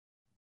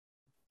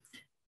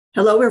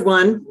Hello,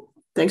 everyone.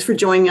 Thanks for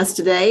joining us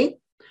today.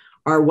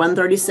 Our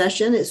 1:30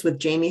 session is with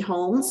Jamie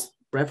Holmes,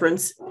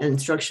 Reference and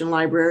Instruction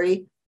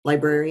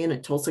Librarian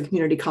at Tulsa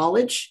Community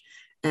College,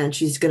 and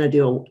she's going to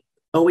do an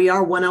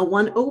OER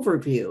 101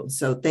 overview.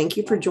 So thank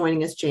you for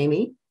joining us,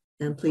 Jamie,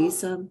 and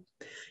please,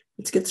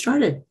 let's get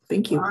started.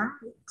 Thank you. All right.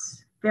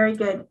 Very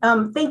good.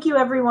 Thank you,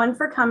 everyone,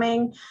 for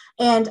coming.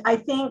 And I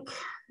think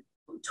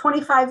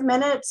 25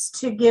 minutes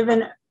to give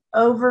an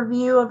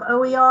overview of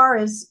OER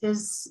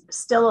is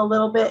still a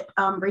little bit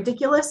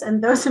ridiculous.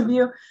 And those of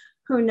you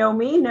who know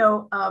me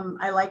know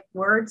I like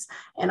words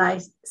and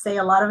I say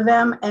a lot of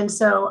them. And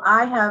so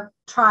I have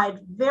tried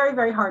very,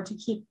 very hard to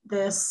keep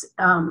this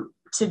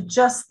to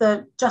just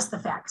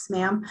the facts,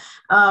 ma'am.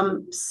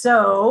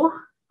 So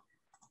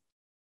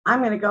I'm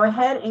going to go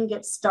ahead and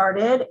get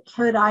started.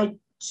 Could I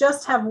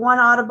just have one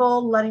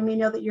audible letting me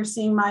know that you're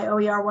seeing my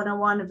OER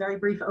 101, a very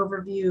brief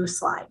overview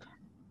slide?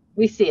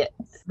 We see it.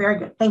 Very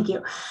good. Thank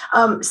you.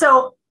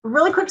 So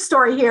really quick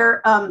story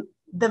here.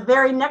 The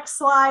very next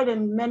slide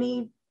and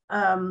many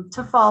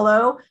to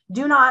follow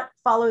do not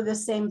follow the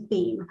same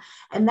theme.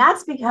 And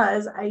that's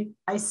because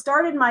I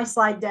started my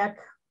slide deck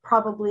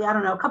probably, I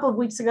don't know, a couple of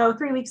weeks ago,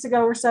 3 weeks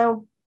ago or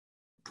so.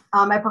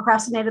 I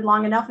procrastinated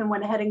long enough and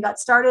went ahead and got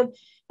started.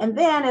 And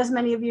then, as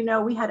many of you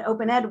know, we had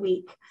Open Ed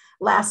Week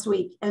last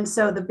week. And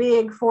so the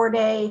big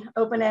 4-day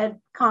Open Ed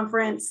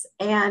conference,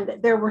 and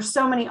there were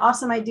so many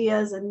awesome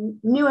ideas and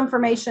new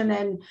information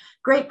and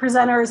great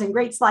presenters and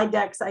great slide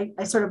decks. I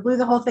sort of blew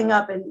the whole thing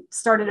up and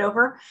started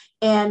over.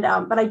 And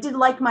but I did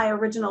like my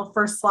original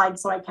first slide,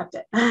 so I kept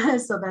it.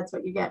 So that's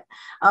what you get.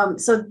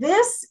 So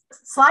this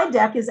slide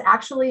deck is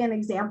actually an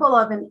example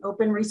of an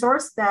open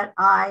resource that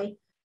I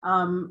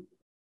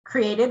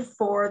created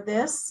for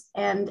this.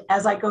 And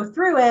as I go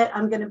through it,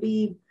 I'm going to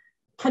be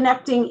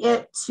connecting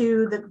it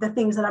to the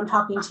things that I'm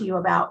talking to you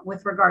about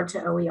with regard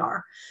to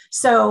OER.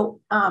 So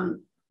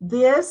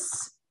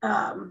this,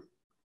 one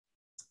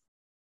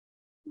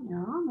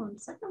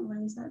second,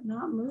 why is that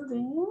not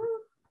moving?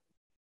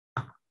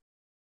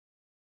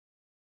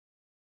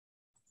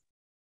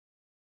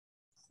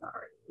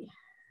 Sorry.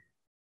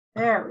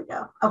 There we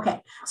go.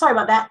 Okay, sorry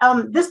about that.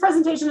 This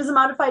presentation is a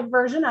modified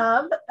version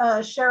of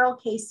Cheryl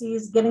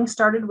Casey's Getting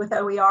Started with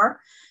OER.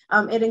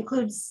 It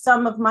includes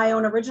some of my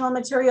own original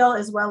material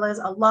as well as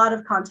a lot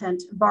of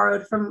content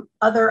borrowed from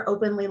other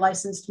openly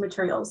licensed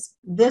materials.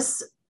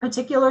 This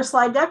particular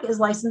slide deck is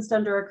licensed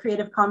under a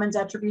Creative Commons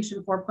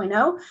Attribution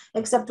 4.0,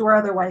 except where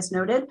otherwise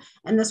noted,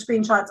 and the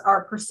screenshots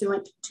are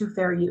pursuant to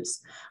fair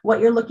use. What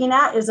you're looking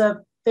at is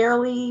a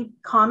fairly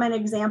common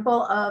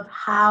example of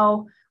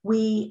how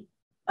we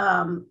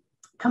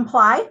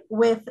comply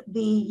with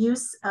the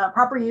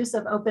proper use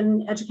of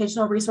open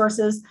educational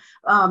resources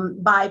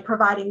by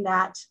providing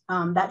that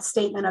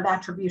statement of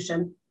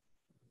attribution,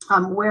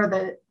 where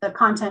the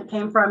content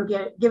came from,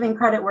 giving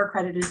credit where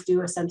credit is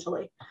due,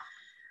 essentially.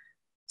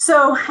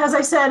 So as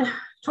I said,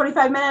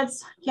 25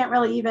 minutes, can't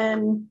really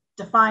even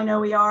define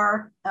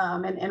OER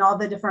and all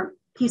the different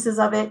pieces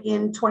of it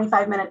in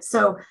 25 minutes.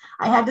 So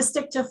I had to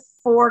stick to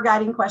 4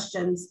 guiding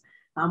questions.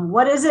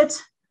 What is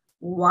it?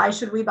 Why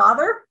should we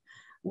bother?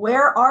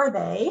 Where are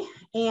they,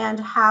 and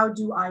how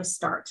do I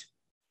start?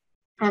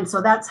 And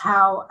so that's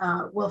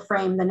how we'll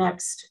frame the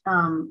next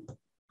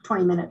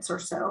 20 minutes or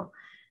so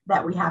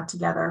that we have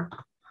together.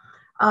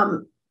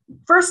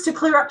 First, to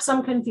clear up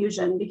some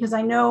confusion, because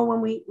I know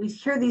when we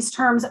hear these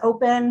terms,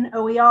 open,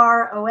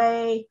 OER,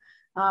 OA,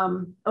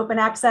 open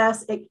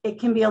access, it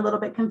can be a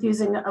little bit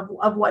confusing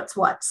of what's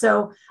what.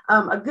 So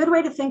a good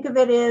way to think of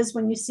it is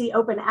when you see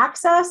open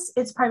access,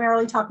 it's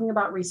primarily talking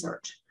about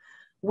research.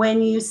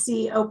 When you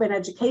see open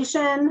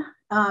education,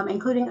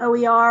 including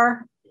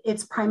OER,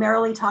 it's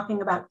primarily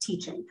talking about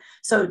teaching.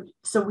 So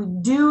we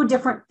do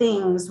different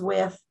things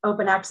with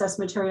open access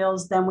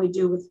materials than we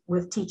do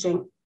with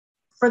teaching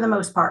for the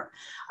most part.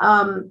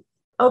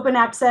 Open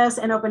access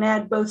and open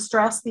ed both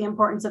stress the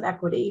importance of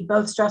equity,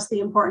 both stress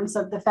the importance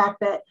of the fact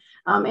that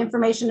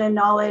information and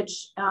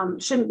knowledge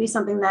shouldn't be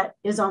something that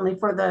is only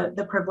for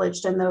the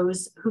privileged and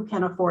those who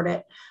can afford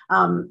it.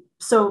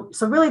 So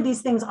really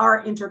these things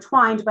are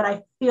intertwined, but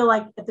I feel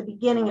like at the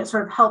beginning it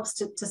sort of helps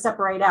to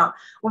separate out.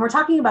 When we're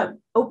talking about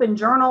open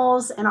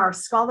journals and our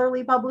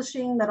scholarly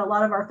publishing that a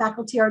lot of our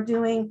faculty are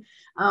doing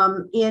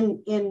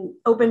in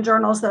open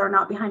journals that are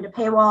not behind a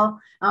paywall,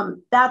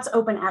 that's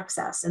open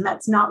access. And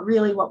that's not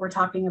really what we're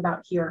talking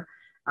about here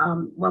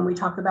when we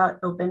talk about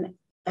open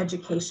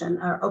education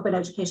or open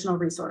educational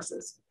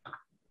resources.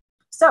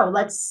 So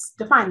let's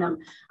define them.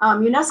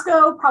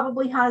 UNESCO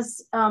probably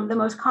has the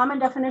most common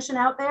definition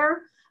out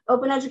there.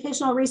 Open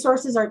educational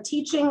resources are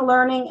teaching,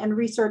 learning, and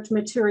research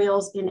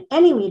materials in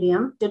any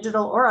medium,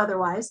 digital or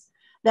otherwise,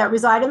 that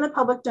reside in the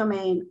public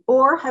domain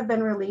or have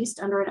been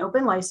released under an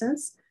open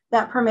license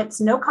that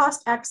permits no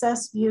cost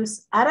access,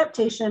 use,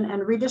 adaptation,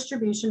 and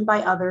redistribution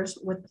by others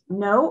with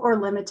no or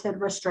limited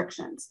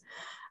restrictions.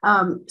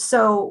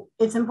 So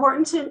it's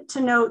important to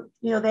note,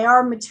 they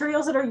are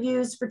materials that are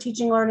used for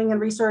teaching, learning,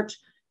 and research.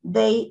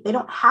 They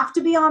don't have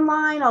to be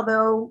online,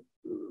 although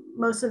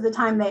most of the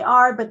time they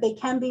are, but they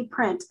can be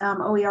print.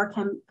 OER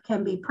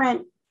can be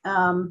print,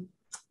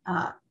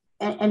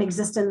 and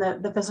exist in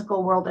the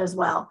physical world as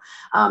well.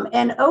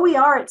 And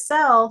OER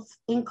itself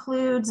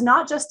includes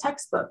not just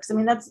textbooks. I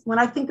mean, that's when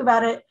I think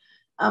about it,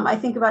 I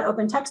think about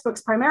open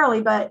textbooks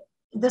primarily, but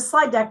the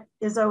slide deck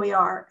is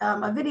OER.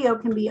 A video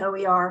can be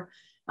OER.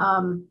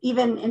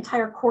 Even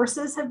entire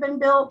courses have been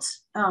built,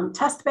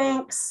 test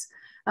banks,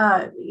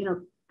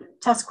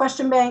 test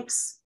question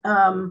banks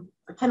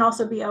can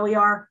also be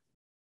OER.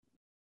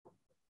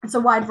 It's a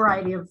wide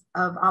variety of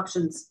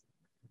options.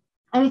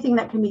 Anything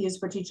that can be used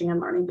for teaching and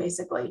learning,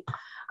 basically.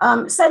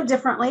 Said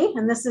differently,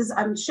 and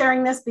I'm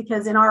sharing this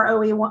because in our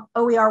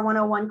OER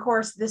 101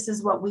 course, this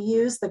is what we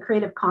use, the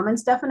Creative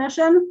Commons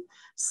definition.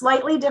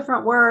 Slightly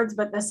different words,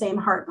 but the same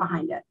heart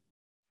behind it.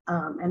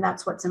 And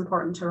that's what's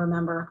important to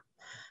remember.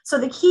 So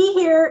the key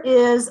here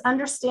is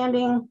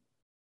understanding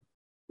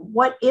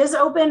what is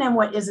open and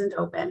what isn't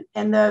open.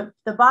 And the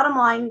bottom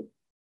line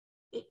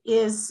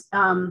is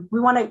we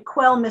want to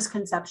quell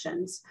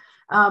misconceptions.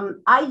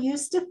 I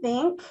used to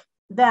think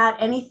that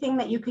anything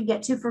that you could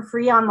get to for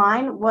free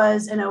online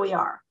was an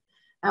OER.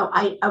 Now,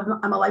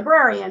 I'm a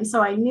librarian,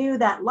 so I knew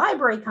that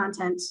library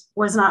content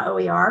was not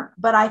OER,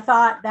 but I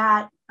thought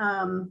that,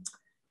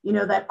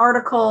 that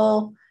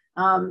article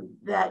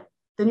that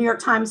the New York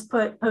Times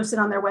posted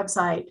on their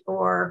website,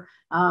 or,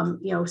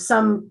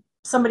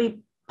 somebody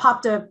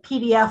popped a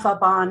PDF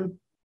up on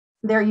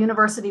their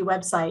university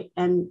website,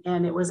 and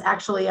it was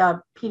actually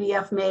a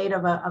PDF made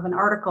of an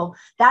article.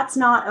 That's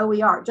not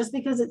OER. Just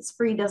because it's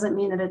free doesn't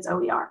mean that it's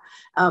OER.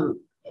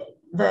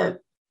 The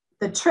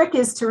trick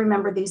is to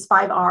remember these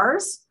 5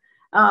 R's: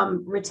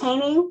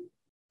 retaining,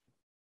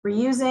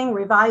 reusing,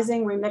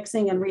 revising,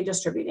 remixing, and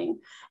redistributing.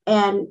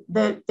 And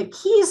the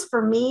keys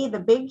for me, the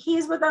big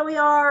keys with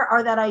OER,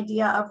 are that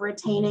idea of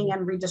retaining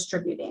and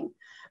redistributing.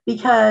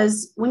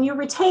 Because when you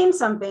retain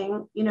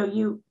something,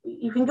 you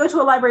can go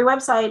to a library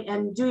website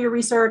and do your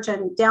research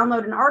and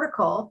download an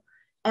article,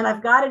 and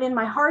I've got it in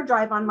my hard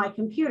drive on my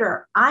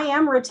computer. I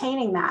am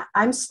retaining that.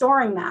 I'm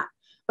storing that.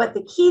 But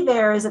the key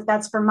there is that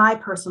that's for my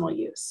personal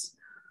use.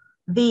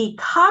 The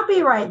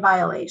copyright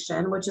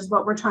violation, which is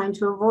what we're trying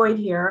to avoid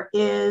here,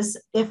 is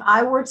if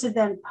I were to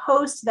then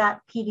post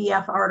that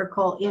PDF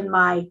article in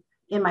my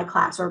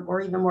class,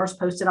 or even worse,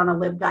 post it on a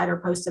LibGuide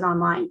or post it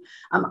online.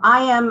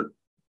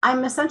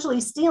 I'm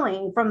essentially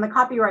stealing from the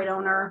copyright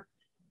owner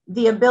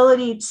the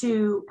ability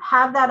to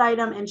have that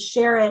item and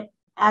share it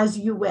as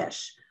you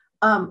wish,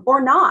 or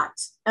not.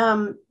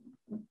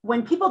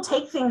 When people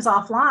take things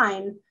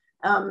offline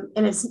and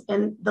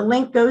the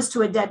link goes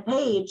to a dead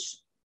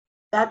page,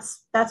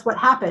 that's what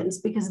happens,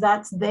 because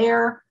that's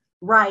their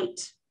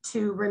right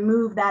to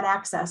remove that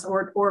access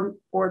or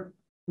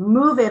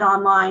move it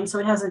online so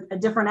it has a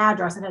different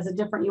address, it has a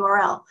different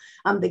URL.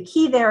 The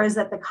key there is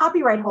that the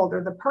copyright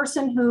holder, the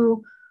person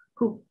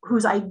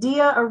whose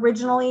idea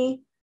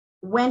originally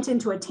went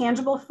into a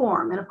tangible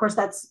form. And of course,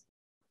 I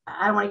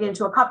don't want to get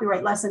into a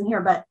copyright lesson here,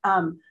 but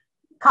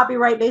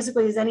copyright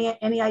basically is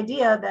any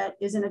idea that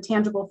is in a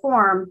tangible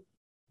form.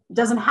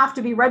 Doesn't have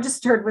to be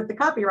registered with the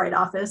Copyright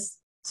Office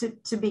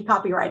to be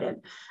copyrighted.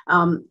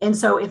 And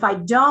so if I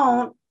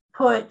don't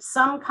put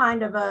some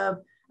kind of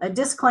a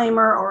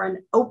disclaimer or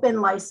an open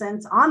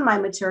license on my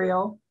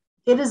material,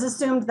 it is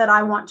assumed that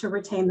I want to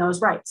retain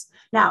those rights.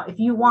 Now, if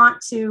you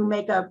want to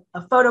make a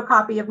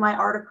photocopy of my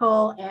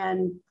article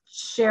and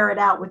share it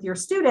out with your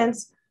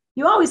students,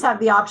 you always have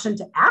the option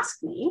to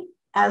ask me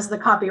as the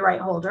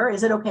copyright holder,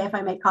 is it okay if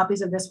I make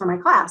copies of this for my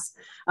class?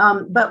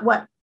 But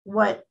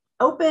what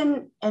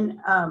open and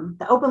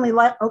the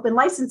open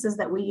licenses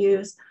that we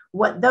use,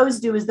 what those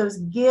do is those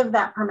give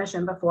that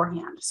permission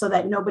beforehand so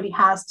that nobody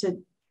has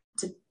to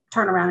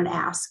turn around and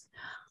ask.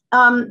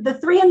 The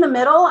 3 in the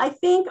middle, I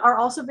think, are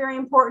also very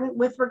important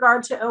with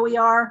regard to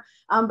OER,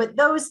 but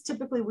those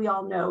typically we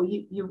all know.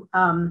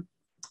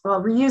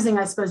 Well, reusing,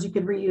 I suppose you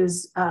could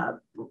reuse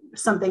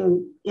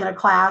something in a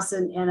class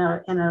and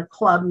in a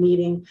club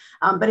meeting,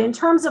 but in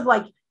terms of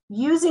like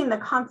using the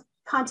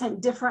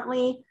content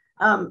differently,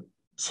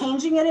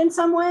 changing it in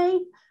some way,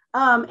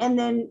 and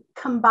then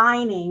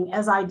combining,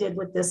 as I did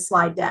with this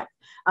slide deck.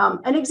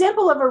 An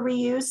example of a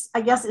reuse, I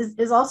guess,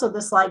 is also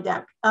the slide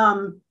deck.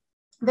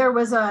 There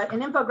was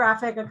an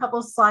infographic a couple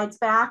of slides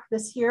back, I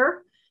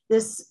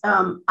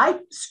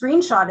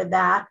screenshotted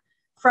that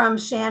from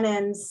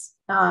Shannon's,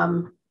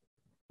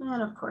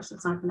 and of course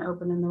it's not going to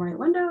open in the right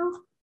window,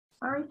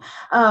 sorry.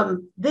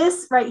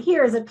 This right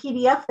here is a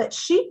PDF that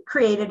she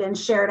created and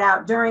shared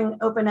out during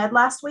Open Ed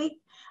last week.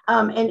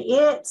 And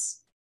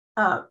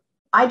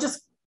I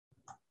just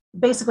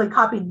basically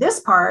copied this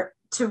part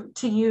to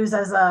use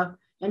as an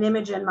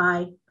image in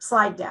my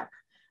slide deck.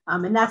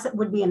 And that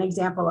would be an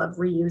example of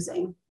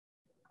reusing.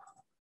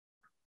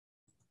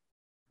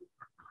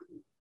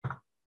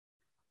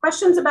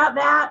 Questions about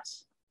that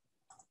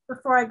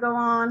before I go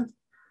on?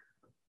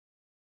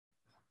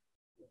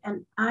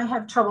 And I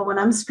have trouble when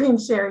I'm screen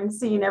sharing,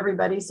 seeing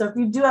everybody. So if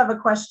you do have a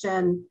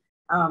question,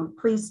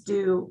 please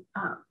do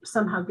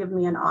somehow give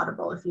me an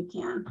audible if you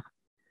can.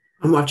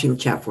 I'm watching the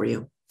chat for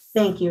you.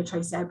 Thank you,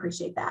 Tracy. I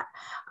appreciate that.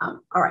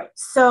 All right.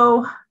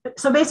 So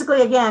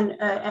basically, again,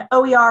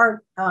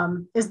 OER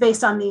is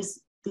based on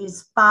these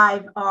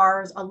 5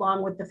 R's,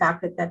 along with the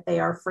fact that they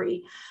are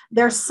free.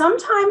 There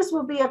sometimes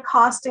will be a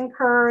cost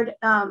incurred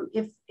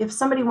if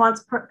somebody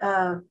wants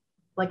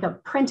like a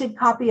printed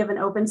copy of an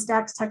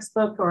OpenStax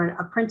textbook or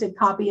a printed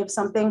copy of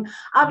something.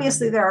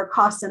 Obviously, there are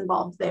costs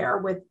involved there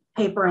with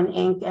paper and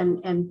ink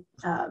and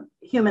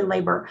human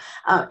labor.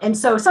 And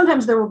so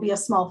sometimes there will be a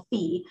small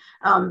fee,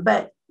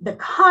 but the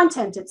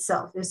content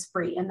itself is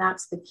free, and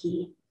that's the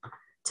key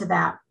to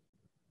that.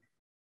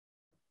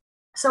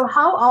 So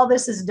how all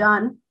this is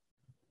done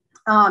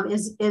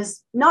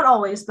is not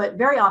always, but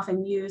very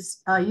often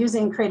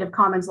using Creative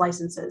Commons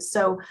licenses.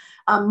 So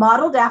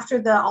modeled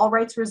after the all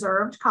rights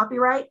reserved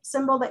copyright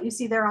symbol that you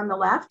see there on the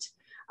left,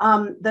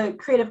 the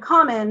Creative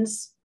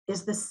Commons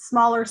is the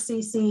smaller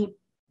CC,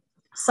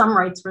 some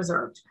rights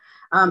reserved.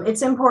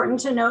 It's important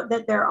to note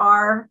that there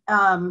are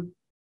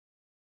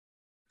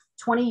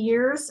 20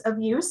 years of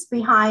use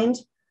behind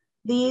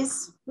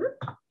these,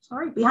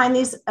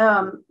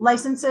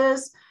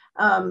 licenses.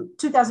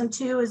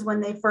 2002 is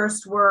when they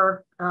first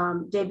were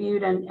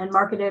debuted and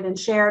marketed and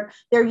shared.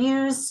 They're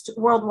used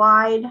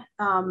worldwide,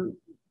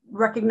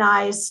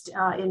 recognized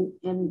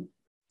in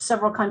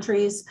several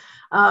countries.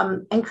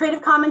 And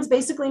Creative Commons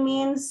basically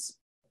means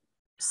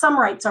some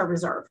rights are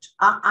reserved.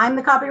 I'm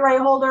the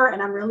copyright holder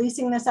and I'm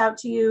releasing this out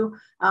to you,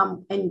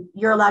 and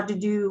you're allowed to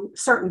do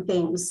certain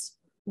things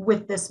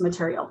with this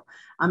material.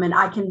 And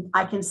I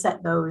can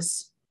set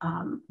those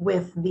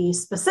with the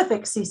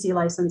specific CC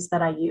license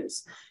that I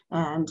use.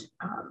 And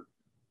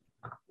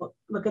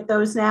look at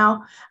those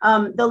now.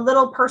 The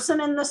little person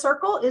in the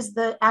circle is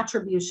the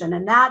attribution,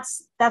 and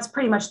that's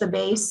pretty much the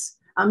base.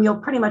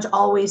 You'll pretty much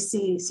always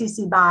see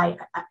CC by.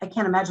 I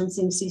can't imagine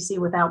seeing CC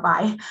without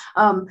by.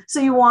 So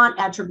you want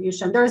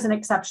attribution. There is an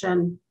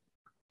exception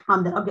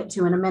that I'll get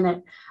to in a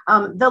minute.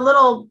 The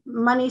little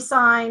money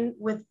sign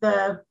with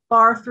the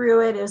bar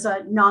through it is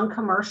a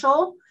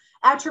non-commercial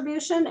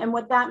attribution. And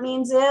what that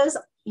means is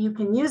you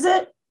can use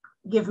it,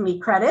 give me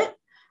credit,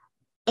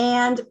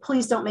 and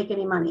please don't make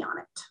any money on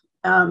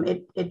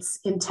it. It's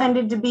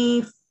intended to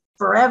be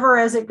forever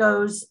as it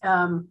goes,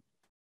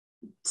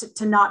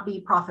 to not be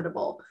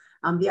profitable.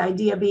 The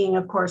idea being,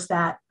 of course,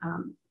 that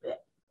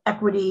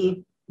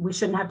equity, we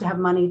shouldn't have to have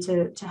money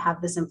to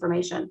have this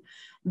information.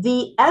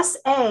 The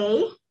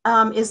SA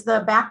is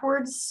the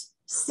backwards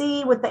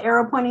C with the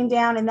arrow pointing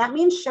down, and that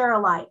means share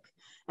alike.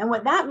 And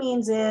what that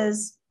means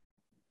is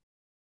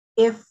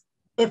if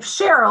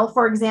Cheryl,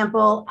 for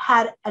example,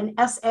 had an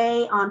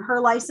SA on her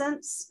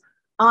license,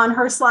 on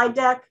her slide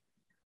deck,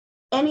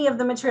 any of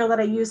the material that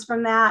I use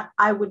from that,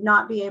 I would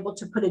not be able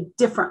to put a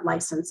different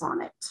license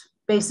on it.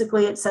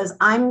 Basically, it says,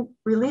 I'm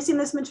releasing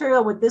this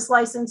material with this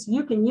license.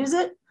 You can use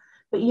it,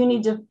 but you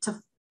need to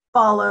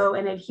follow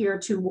and adhere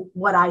to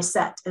what I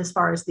set as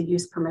far as the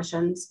use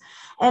permissions.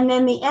 And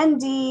then the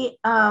ND,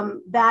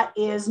 that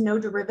is no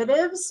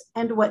derivatives.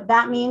 And what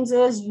that means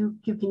is you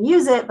can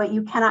use it, but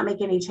you cannot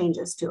make any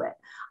changes to it.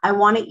 I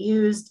want it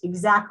used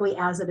exactly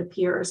as it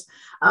appears.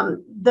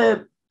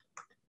 The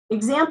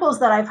examples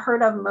that I've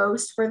heard of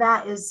most for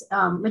that is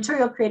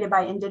material created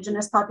by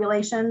indigenous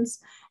populations,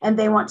 and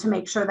they want to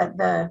make sure that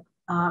the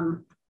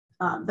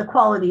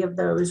quality of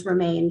those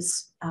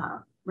remains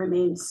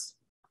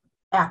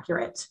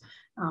accurate.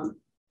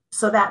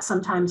 So that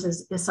sometimes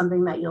is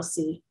something that you'll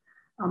see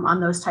on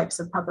those types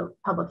of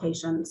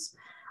publications.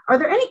 Are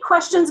there any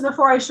questions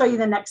before I show you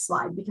the next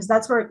slide? Because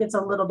that's where it gets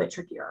a little bit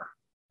trickier.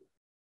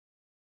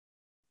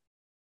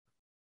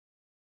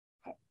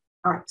 Okay.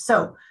 All right,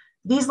 so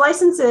these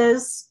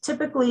licenses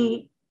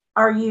typically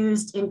are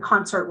used in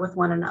concert with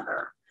one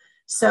another.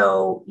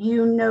 So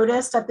you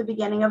noticed at the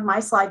beginning of my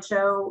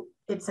slideshow,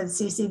 it said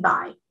CC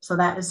BY. So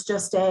that is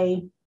just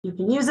you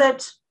can use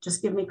it,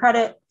 just give me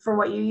credit for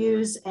what you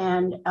use,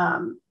 and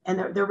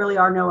there really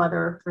are no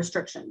other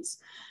restrictions.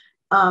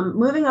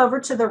 Moving over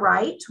to the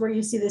right, where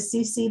you see the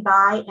CC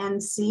BY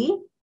NC,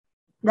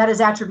 that is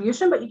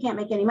attribution, but you can't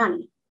make any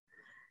money.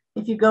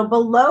 If you go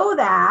below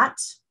that,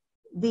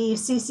 the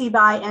CC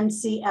BY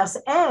NC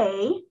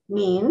SA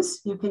means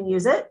you can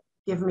use it,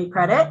 give me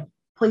credit,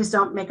 please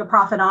don't make a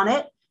profit on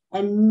it,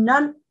 and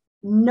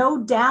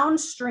no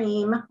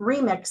downstream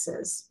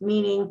remixes,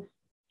 meaning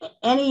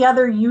any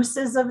other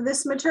uses of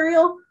this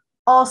material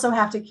also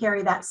have to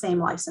carry that same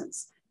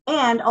license.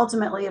 And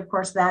ultimately, of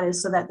course, that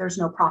is so that there's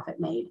no profit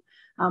made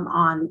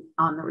on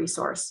the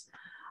resource.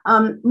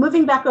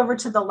 Moving back over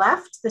to the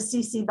left, the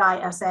CC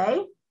BY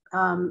SA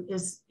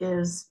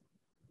is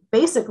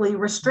basically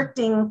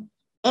restricting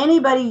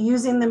anybody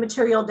using the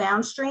material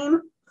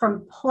downstream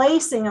from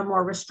placing a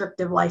more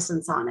restrictive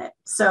license on it.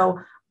 So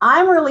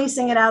I'm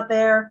releasing it out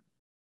there,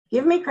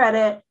 give me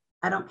credit,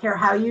 I don't care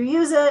how you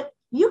use it,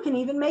 you can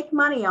even make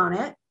money on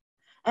it.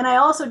 And I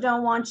also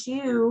don't want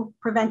you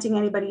preventing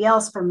anybody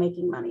else from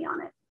making money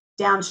on it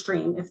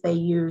downstream if they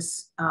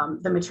use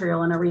the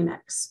material in a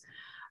remix.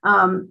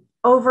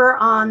 Over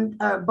on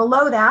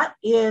below that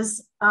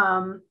is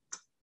a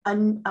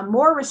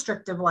more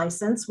restrictive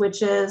license,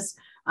 which is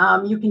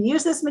You can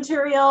use this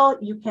material.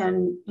 You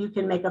can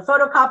make a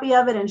photocopy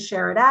of it and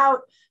share it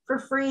out for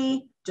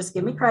free. Just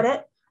give me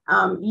credit.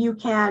 You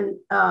can.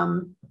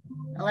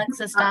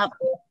 Alexa, stop.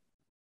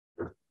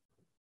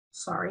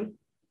 Sorry,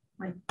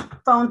 my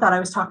phone thought I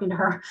was talking to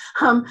her.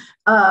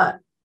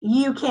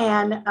 You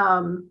can.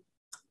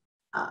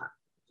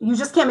 You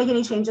just can't make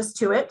any changes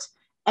to it.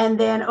 And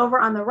then over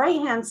on the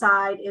right-hand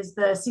side is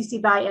the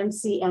CC by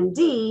NC and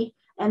D.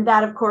 And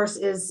that, of course,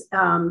 is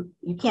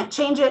you can't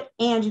change it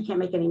and you can't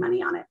make any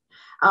money on it.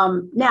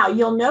 Now,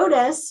 you'll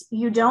notice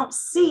you don't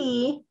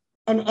see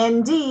an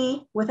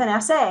ND with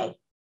an SA.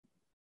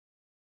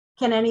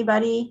 Can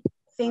anybody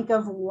think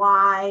of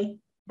why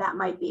that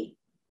might be?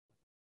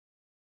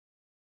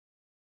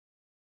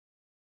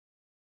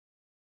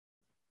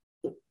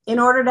 In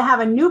order to have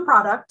a new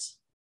product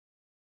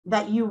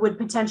that you would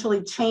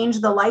potentially change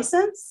the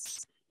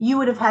license, you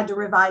would have had to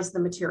revise the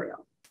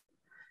material.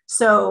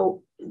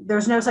 So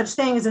there's no such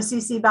thing as a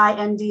CC by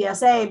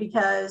NDSA,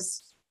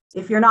 because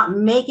if you're not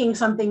making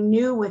something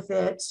new with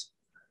it,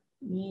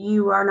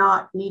 you are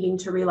not needing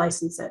to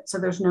relicense it. So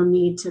there's no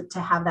need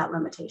to have that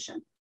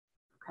limitation.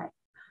 Okay,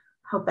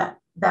 hope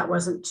that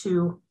wasn't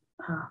too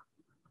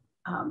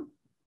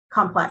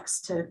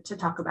complex to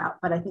talk about,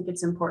 but I think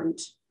it's important.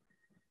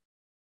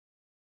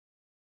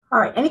 All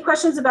right, any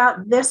questions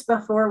about this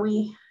before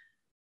we,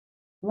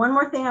 one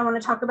more thing I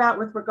want to talk about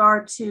with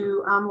regard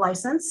to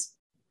license.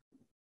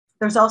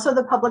 There's also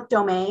the public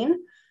domain.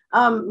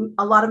 A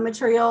lot of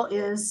material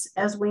is,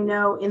 as we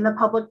know, in the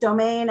public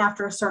domain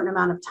after a certain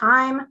amount of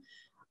time.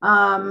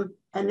 And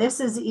this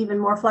is even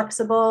more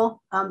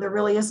flexible. There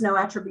really is no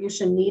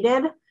attribution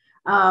needed.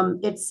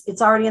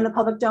 It's already in the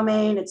public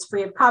domain. It's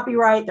free of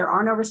copyright. There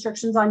are no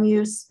restrictions on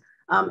use.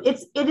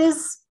 It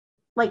is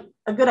like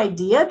a good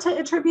idea to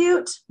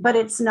attribute, but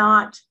it's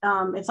not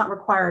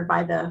required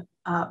by the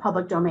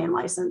public domain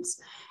license.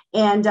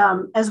 And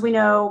as we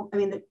know, I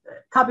mean, the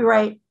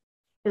copyright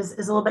is a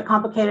little bit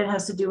complicated. It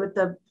has to do with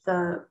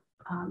the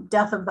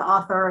death of the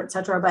author, et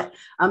cetera. But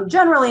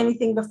generally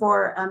anything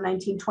before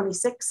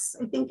 1926,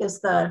 I think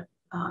is the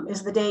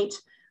date.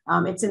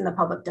 It's in the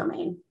public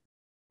domain.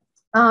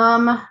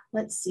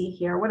 Let's see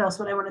here. What else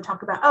would I want to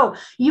talk about? Oh,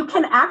 you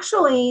can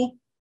actually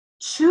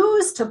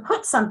choose to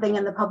put something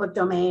in the public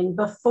domain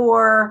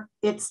before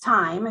its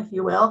time, if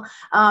you will.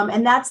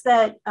 And that's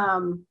that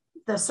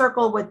the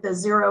circle with the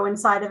 0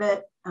 inside of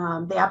it,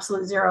 the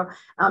absolute 0,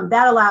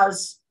 that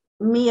allows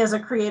me as a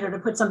creator to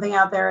put something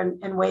out there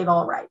and waive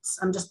all rights.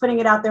 I'm just putting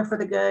it out there for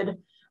the good.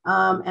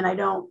 And I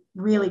don't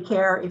really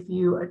care if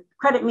you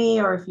credit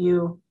me or if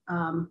you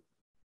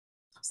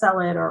sell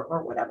it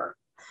or whatever.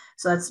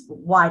 So that's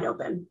wide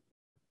open.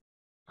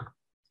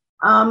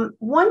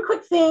 One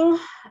quick thing.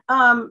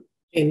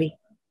 Amy?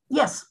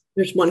 Yes.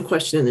 There's one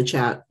question in the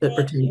chat that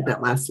pertains to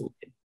that last slide.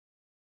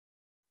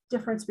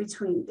 Difference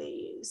between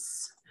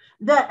these.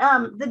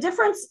 The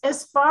difference,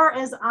 as far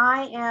as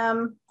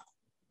I'm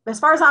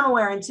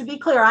aware, and to be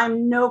clear,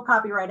 I'm no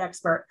copyright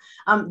expert.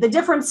 The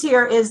difference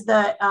here is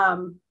the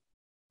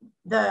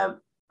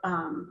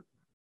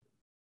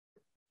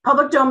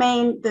public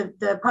domain,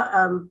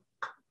 the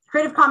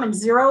Creative Commons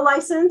 0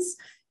 license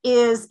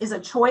is a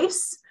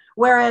choice,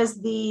 whereas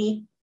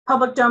the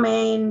public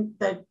domain,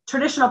 the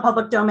traditional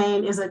public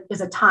domain is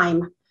a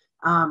time.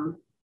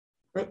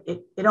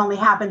 It only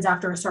happens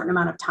after a certain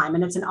amount of time,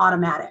 and it's an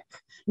automatic.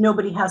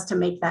 Nobody has to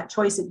make that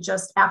choice. It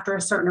just, after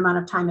a certain amount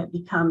of time, it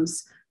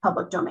becomes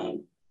public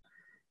domain.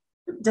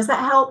 Does that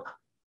help?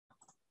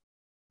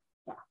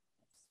 Yeah.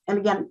 And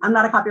again, I'm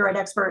not a copyright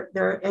expert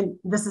there, and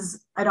this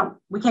is,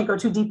 we can't go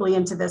too deeply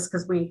into this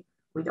because we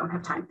don't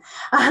have time.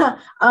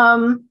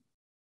 I'm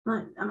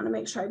going to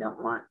make sure I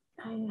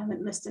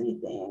haven't missed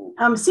anything.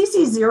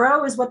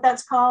 CC0 is what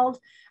that's called.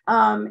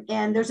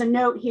 And there's a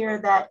note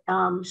here that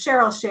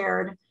Cheryl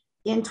shared.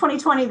 In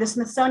 2020, the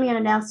Smithsonian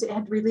announced it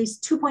had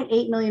released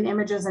 2.8 million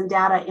images and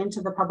data into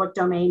the public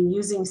domain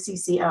using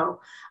CC0.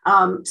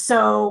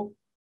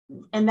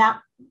 And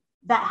that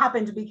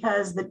happened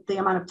because the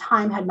amount of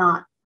time had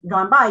not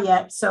gone by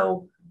yet.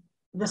 So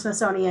the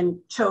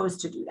Smithsonian chose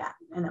to do that.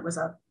 And it was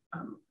an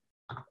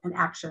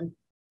action,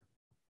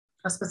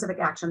 a specific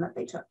action that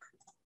they took.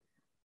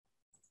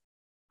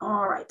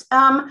 All right.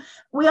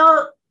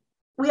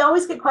 We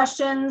always get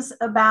questions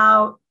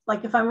about,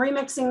 like, if I'm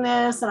remixing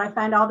this and I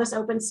find all this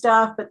open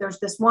stuff, but there's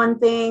this one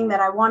thing that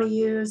I want to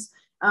use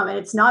and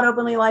it's not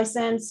openly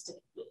licensed,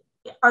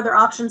 are there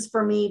options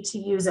for me to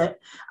use it?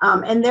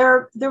 And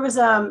there was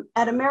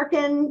at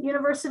American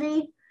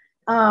University,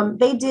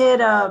 they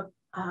did a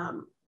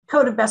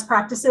code of best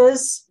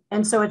practices.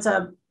 And so it's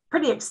a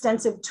pretty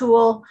extensive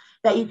tool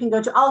that you can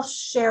go to. I'll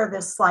share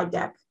this slide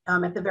deck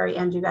at the very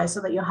end, you guys,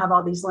 so that you'll have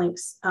all these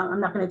links.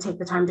 I'm not going to take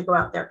the time to go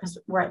out there because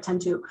we're at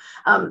 10:02.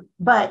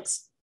 But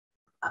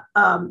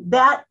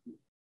that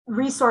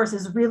resource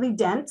is really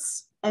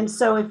dense. And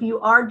so if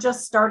you are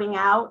just starting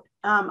out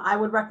I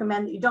would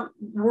recommend that you don't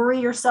worry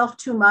yourself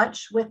too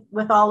much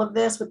with all of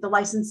this, with the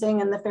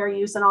licensing and the fair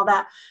use and all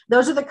that.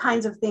 Those are the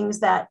kinds of things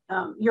that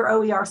your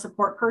OER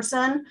support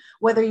person,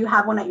 whether you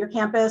have one at your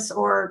campus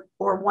or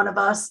one of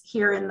us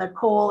here in the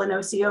COLE and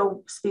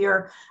OCO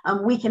sphere,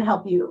 we can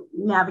help you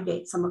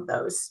navigate some of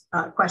those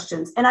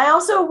questions. And I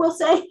also will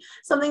say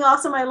something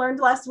awesome I learned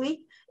last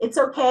week. It's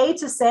okay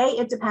to say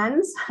it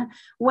depends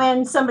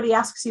when somebody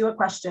asks you a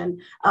question,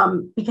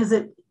 because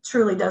it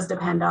truly does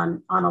depend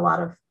on a lot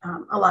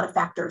of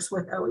factors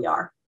with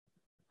OER.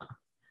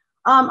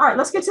 All right,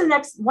 let's get to the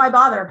next. Why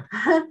bother?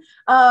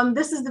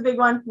 This is the big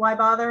one. Why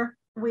bother?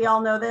 We all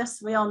know this.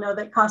 We all know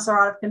that costs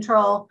are out of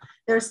control.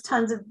 There's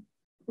tons of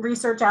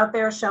research out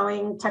there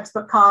showing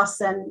textbook costs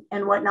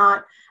and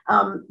whatnot.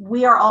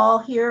 We are all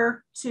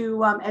here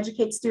to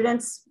educate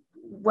students,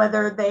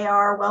 whether they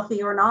are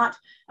wealthy or not.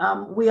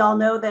 We all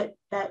know that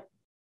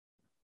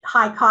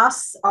high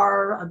costs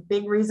are a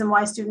big reason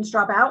why students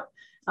drop out.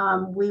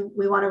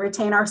 We want to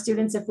retain our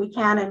students if we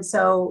can. And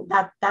so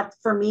that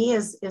for me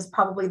is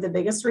probably the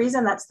biggest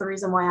reason. That's the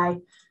reason why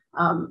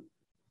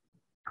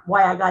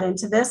I got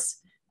into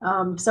this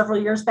several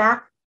years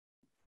back.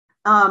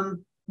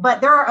 But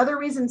there are other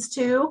reasons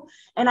too.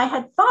 And I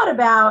had thought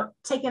about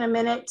taking a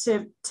minute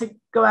to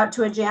go out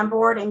to a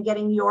Jamboard and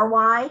getting your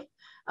why.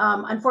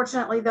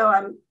 Unfortunately,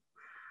 though,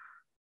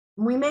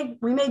 we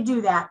may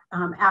do that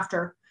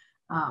after,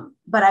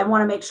 but I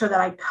want to make sure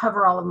that I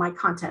cover all of my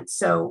content.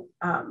 So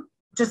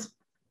just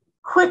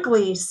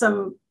quickly,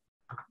 some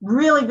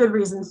really good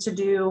reasons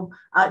to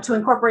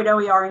incorporate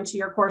OER into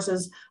your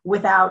courses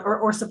without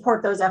or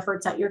support those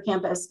efforts at your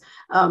campus,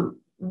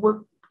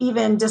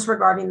 even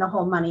disregarding the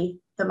whole money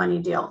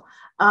deal.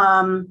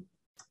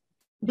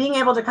 Being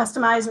able to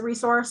customize a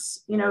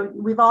resource,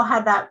 we've all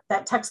had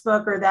that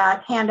textbook or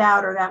that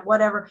handout or that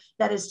whatever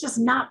that is just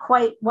not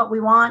quite what we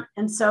want.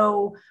 And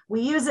so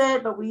we use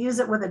it, but we use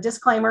it with a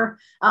disclaimer.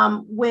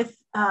 With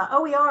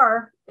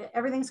OER,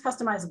 everything's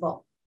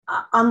customizable,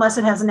 unless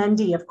it has an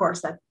ND, of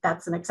course,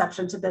 that's an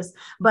exception to this.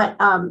 But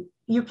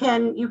you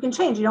can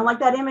change. You don't like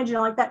that image, you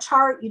don't like that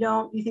chart,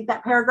 you think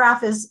that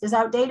paragraph is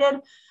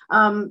outdated.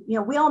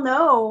 We all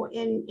know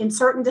in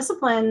certain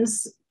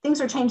disciplines, things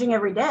are changing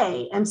every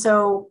day. And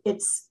so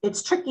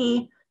it's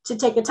tricky to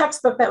take a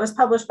textbook that was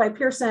published by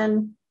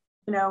Pearson,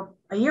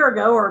 a year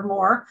ago or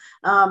more,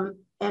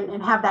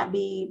 and have that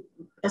be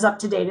as up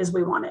to date as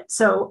we want it.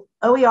 So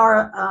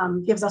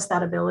OER gives us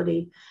that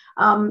ability.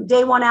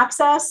 Day one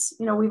access,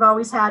 we've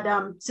always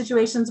had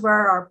situations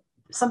where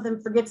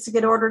something forgets to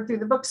get ordered through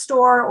the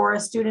bookstore, or a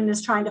student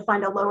is trying to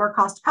find a lower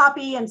cost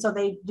copy. And so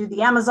they do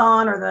the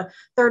Amazon or the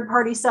third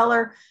party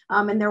seller,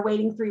 and they're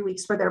waiting 3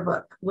 weeks for their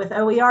book. With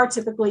OER,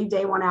 typically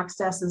day one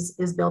access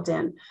is built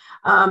in.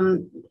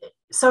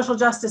 Social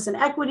justice and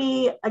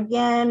equity,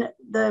 again,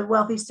 the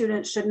wealthy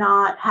students should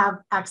not have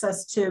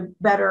access to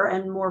better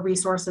and more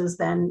resources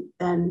than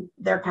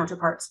their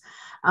counterparts.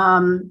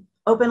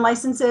 Open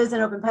licenses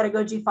and open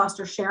pedagogy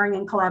foster sharing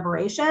and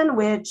collaboration,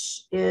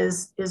 which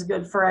is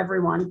good for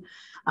everyone.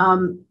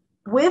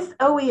 With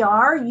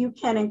OER, you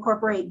can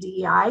incorporate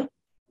DEI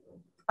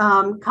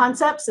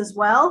concepts as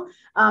well.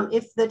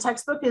 If the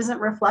textbook isn't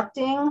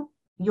reflecting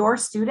your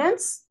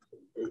students,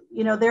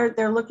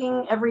 they're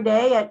looking every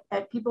day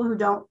at people who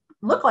don't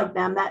look like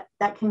them,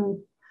 that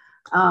can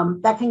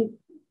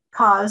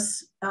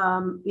cause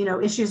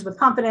issues with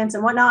confidence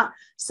and whatnot.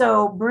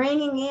 So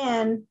bringing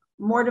in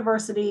more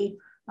diversity,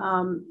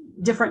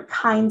 different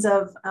kinds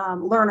of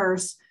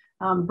learners,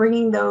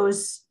 bringing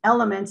those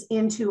elements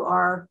into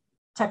our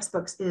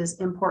textbooks is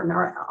important,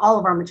 or all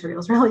of our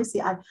materials, really.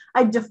 See,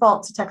 I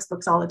default to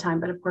textbooks all the time,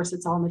 but of course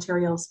it's all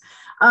materials.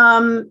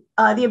 The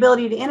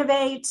ability to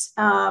innovate.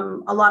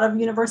 A lot of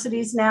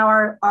universities now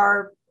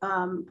are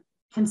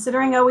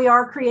considering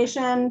OER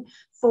creation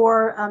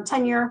for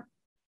tenure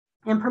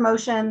and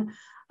promotion.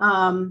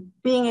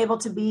 Being able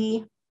to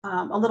be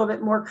a little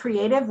bit more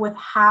creative with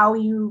how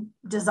you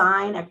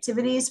design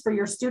activities for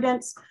your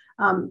students.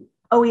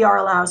 OER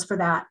allows for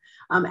that.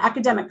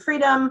 Academic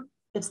freedom,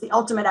 it's the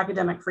ultimate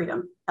academic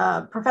freedom.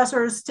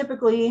 Professors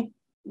typically,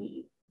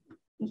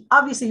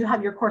 obviously you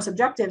have your course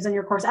objectives and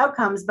your course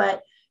outcomes,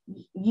 but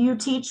you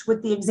teach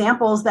with the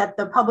examples that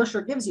the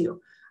publisher gives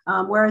you.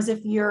 Whereas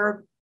if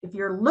you're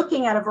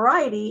looking at a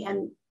variety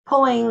and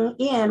pulling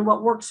in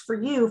what works for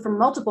you from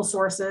multiple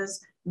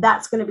sources,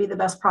 that's going to be the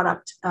best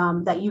product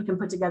that you can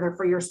put together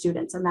for your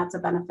students, and that's a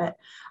benefit.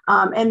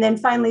 And then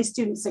finally,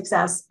 student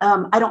success.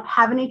 I don't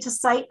have any to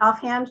cite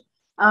offhand,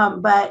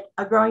 but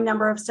a growing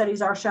number of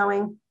studies are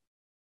showing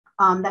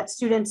that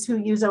students who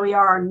use OER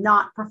are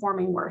not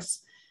performing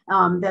worse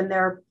than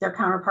their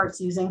counterparts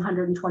using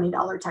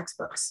 $120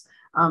 textbooks.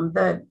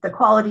 The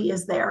quality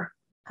is there,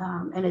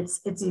 and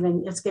it's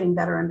getting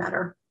better and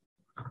better.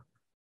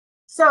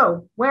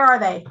 So where are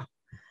they?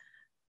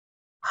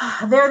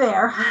 They're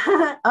there.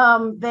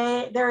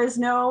 There is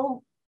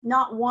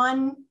not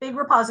one big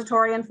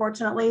repository,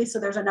 unfortunately. So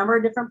there's a number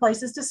of different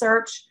places to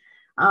search.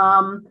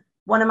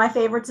 One of my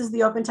favorites is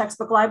the Open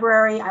Textbook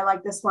Library. I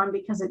like this one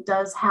because it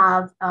does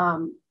have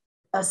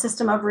a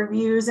system of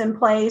reviews in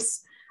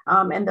place.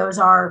 And those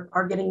are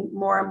getting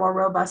more and more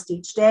robust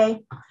each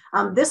day.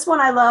 This one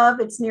I love.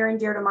 It's near and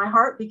dear to my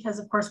heart because,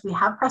 of course, we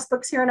have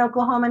Pressbooks here in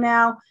Oklahoma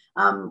now.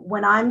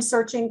 When I'm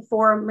searching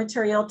for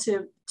material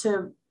to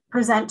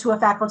present to a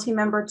faculty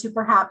member to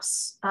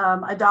perhaps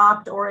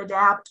adopt or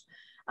adapt,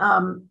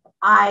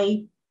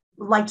 I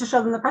like to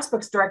show them the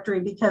Pressbooks directory,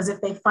 because if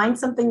they find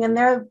something in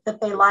there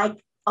that they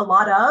like a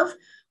lot of,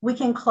 we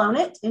can clone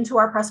it into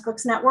our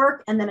Pressbooks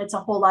network, and then it's a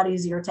whole lot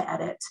easier to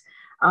edit.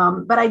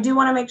 But I do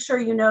want to make sure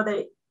you know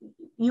that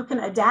you can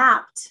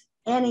adapt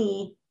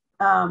any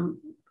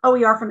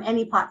OER from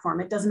any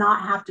platform. It does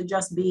not have to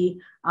just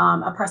be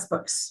a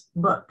Pressbooks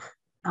book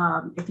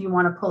if you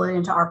want to pull it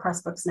into our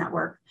Pressbooks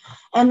network.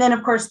 And then,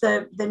 of course,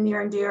 the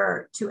near and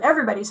dear to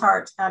everybody's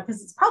heart,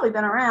 because it's probably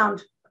been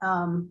around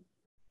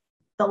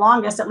the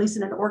longest, at least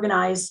in an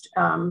organized,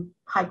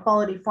 high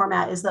quality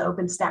format, is the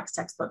OpenStax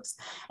textbooks.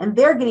 And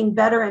they're getting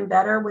better and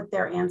better with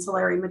their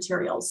ancillary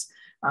materials.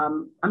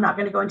 I'm not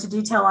going to go into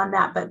detail on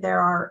that, but there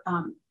are,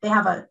 they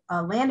have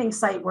a landing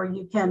site where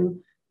you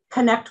can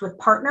connect with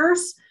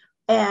partners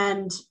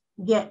and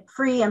get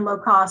free and low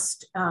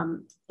cost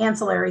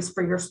ancillaries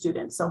for your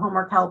students. So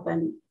homework help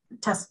and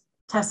test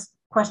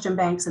question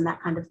banks and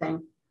that kind of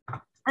thing.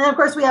 And of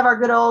course, we have our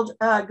good old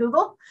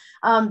Google.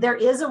 There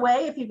is a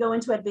way, if you go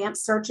into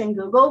advanced search in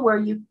Google,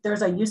 where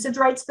there's a usage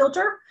rights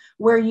filter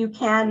where you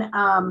can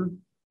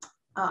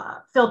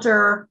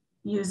filter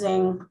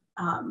using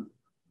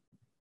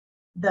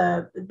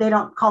they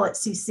don't call it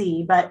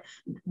CC, but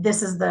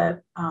this is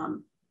the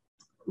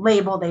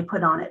label they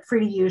put on it: free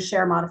to use,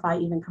 share, modify,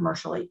 even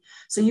commercially.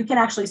 So you can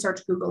actually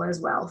search Google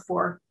as well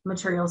for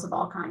materials of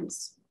all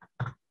kinds.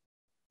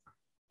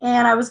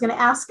 And I was going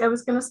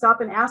to stop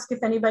and ask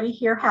if anybody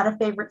here had a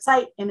favorite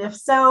site. And if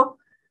so,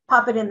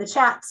 pop it in the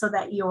chat so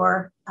that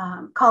your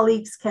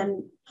colleagues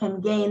can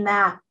gain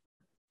that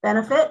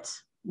benefit.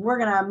 We're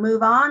going to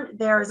move on.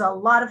 There's a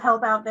lot of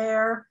help out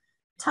there,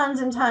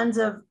 tons and tons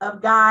of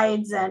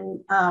guides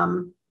and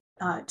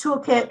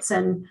toolkits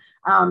and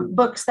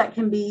books that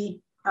can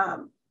be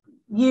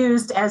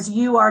used as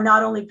you are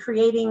not only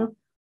creating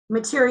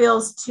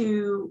materials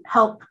to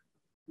help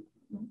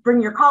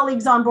bring your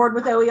colleagues on board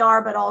with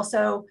OER, but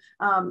also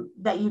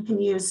that you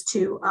can use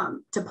to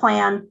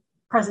plan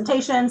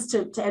presentations,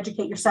 to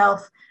educate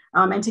yourself,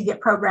 and to get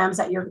programs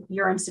at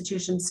your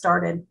institution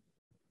started.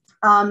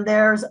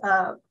 There's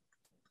a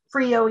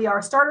free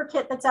OER starter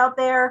kit that's out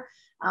there,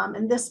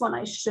 and this one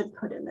I should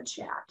put in the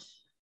chat.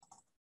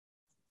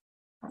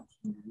 Let's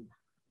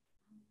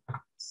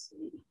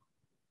see.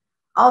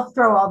 I'll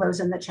throw all those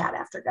in the chat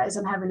after, guys.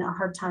 I'm having a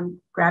hard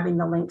time grabbing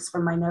the links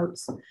from my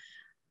notes.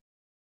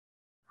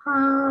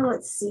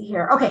 Let's see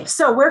here. Okay,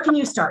 so where can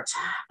you start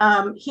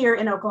here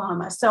in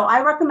Oklahoma? So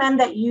I recommend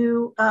that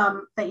you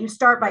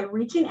start by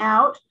reaching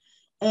out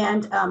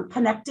and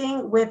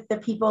connecting with the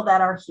people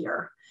that are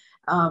here.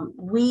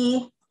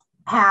 We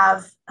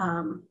have,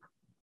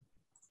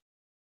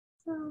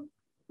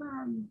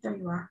 there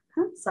you are.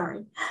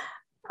 Sorry.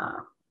 I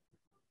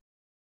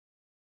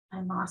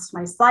lost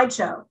my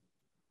slideshow.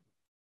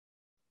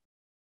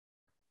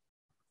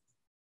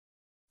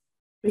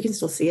 We can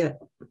still see it.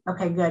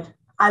 Okay, good.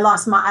 I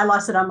lost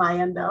it on my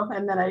end though,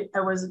 and then I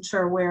wasn't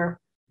sure where.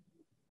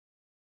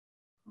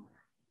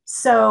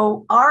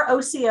 So our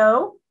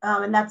OCO,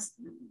 and that's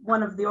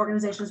one of the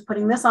organizations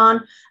putting this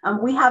on,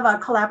 we have a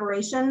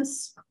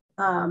collaborations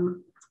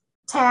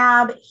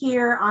tab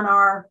here on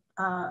our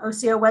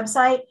OCO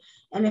website.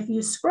 And if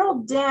you scroll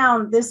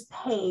down this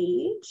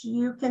page,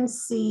 you can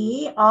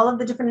see all of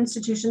the different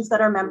institutions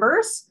that are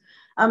members.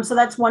 So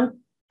that's one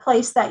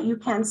place that you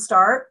can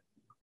start.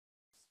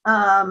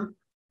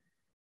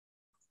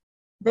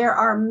 There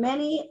are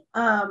many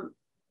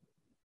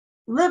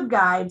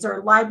LibGuides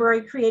or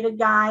library created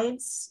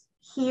guides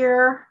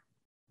here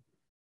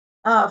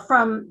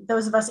from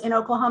those of us in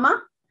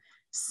Oklahoma.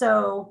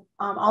 So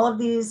all of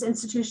these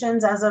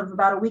institutions, as of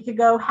about a week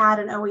ago, had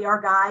an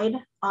OER guide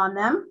on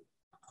them.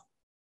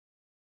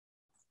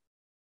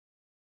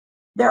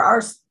 There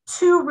are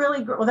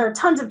there are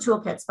tons of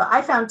toolkits, but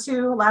I found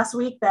two last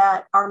week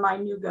that are my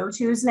new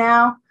go-tos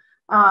now.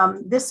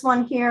 This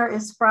one here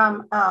is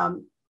from a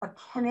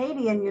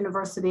Canadian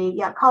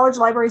university, College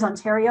Libraries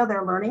Ontario,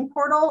 their learning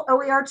portal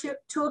OER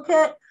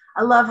toolkit.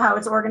 I love how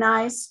it's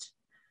organized.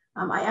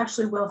 I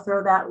actually will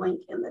throw that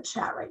link in the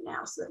chat right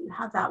now so that you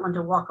have that one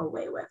to walk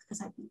away with,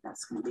 because I think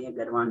that's going to be a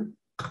good one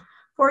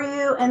for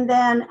you. And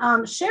then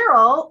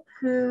Cheryl,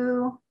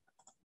 who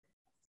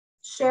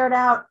shared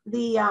out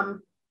the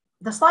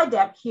slide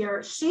deck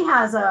here, she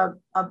has a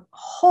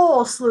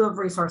whole slew of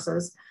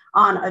resources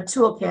on a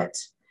toolkit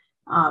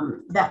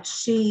that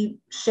she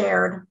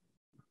shared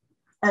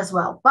as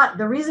well. But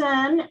the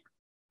reason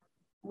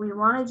we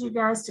wanted you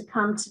guys to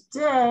come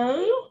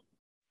today,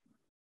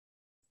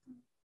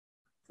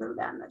 throw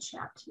that in the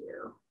chat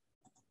too,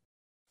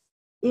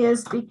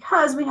 is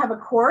because we have a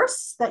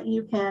course that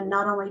you can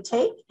not only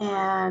take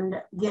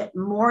and get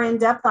more in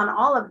depth on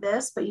all of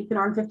this, but you can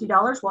earn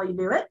 $50 while you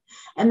do it.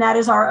 And that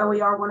is our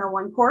OER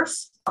 101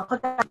 course. I'll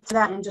click to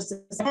that in just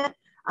a second.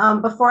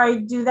 Before I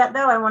do that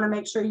though, I want to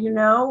make sure you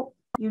know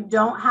You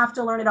don't have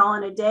to learn it all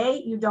in a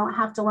day. You don't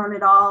have to learn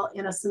it all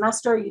in a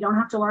semester. You don't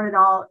have to learn it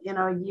all in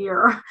a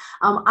year.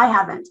 I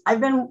haven't. I've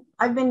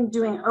been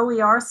doing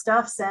OER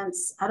stuff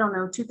since, I don't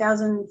know,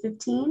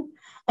 2015.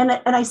 And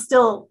I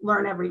still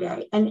learn every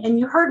day. And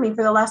you heard me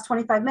for the last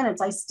 25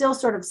 minutes. I still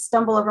sort of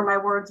stumble over my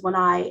words when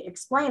I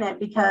explain it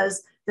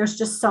because there's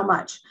just so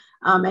much.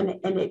 And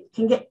it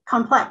can get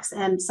complex.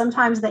 And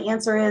sometimes the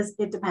answer is,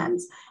 it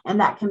depends. And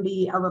that can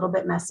be a little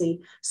bit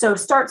messy. So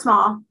start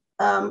small.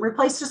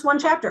 Replace just one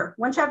chapter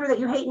that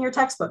you hate in your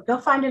textbook. Go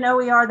find an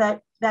OER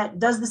that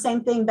does the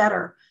same thing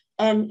better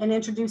and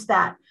introduce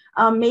that.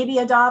 Maybe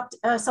adopt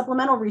a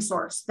supplemental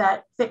resource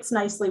that fits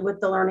nicely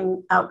with the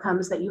learning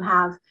outcomes that you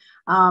have.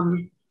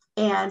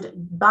 And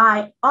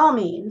by all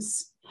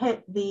means,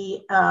 hit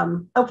the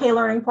OK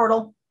Learning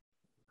portal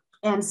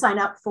and sign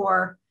up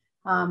for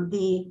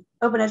the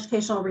Open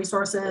Educational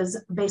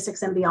Resources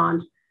Basics and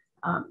Beyond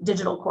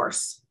digital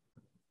course.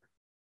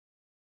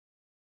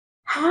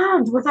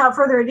 And without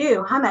further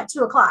ado, I'm at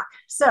 2 o'clock.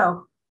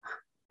 So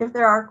if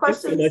there are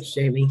questions, thanks so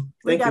much, Jamie.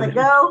 We got to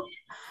go.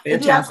 Fantastic.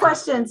 If you have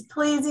questions,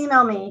 please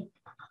email me.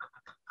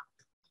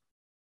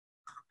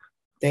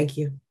 Thank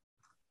you.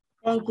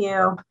 Thank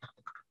you.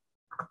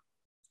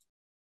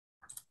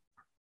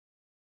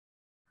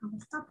 I'll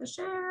stop the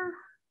share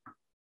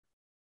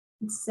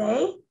and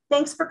say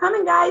thanks for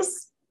coming,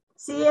 guys.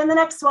 See you in the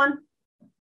next one.